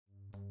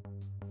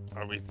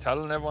Are we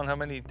telling everyone how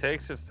many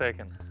takes it's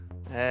taken?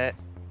 Or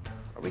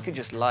we could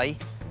just lie.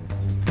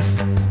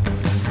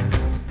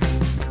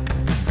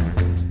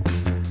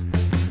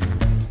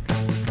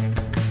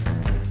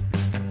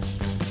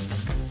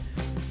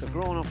 So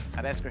growing up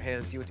at Esker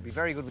Hills, you had to be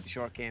very good with the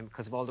short game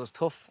because of all those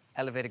tough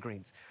elevated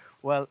greens.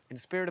 Well, in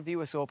the spirit of the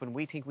US Open,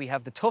 we think we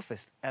have the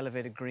toughest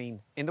elevated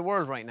green in the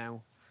world right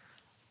now.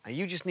 And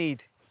you just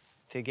need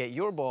to get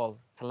your ball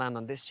to land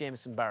on this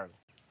Jameson barrel.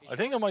 I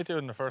think I might do it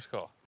in the first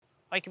call.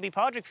 I could be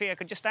Podrick for you. I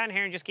could just stand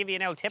here and just give you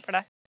an old tip for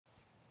that.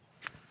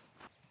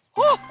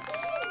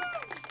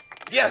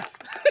 Yes!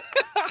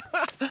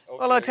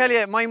 Well, I'll tell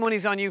you, my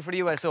money's on you for the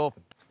US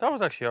Open. That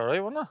was actually all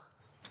right, wasn't it?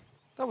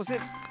 That was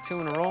it. 2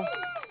 in a row.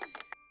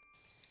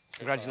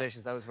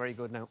 Congratulations, that was very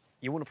good now.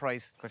 You won a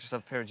prize. Got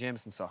yourself a pair of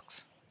Jameson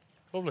socks.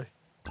 Lovely.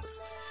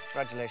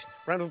 Congratulations.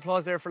 Round of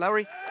applause there for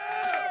Lowry.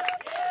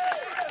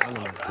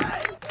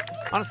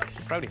 Honestly,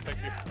 proud of you. Thank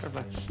you. Fair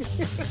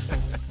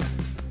play.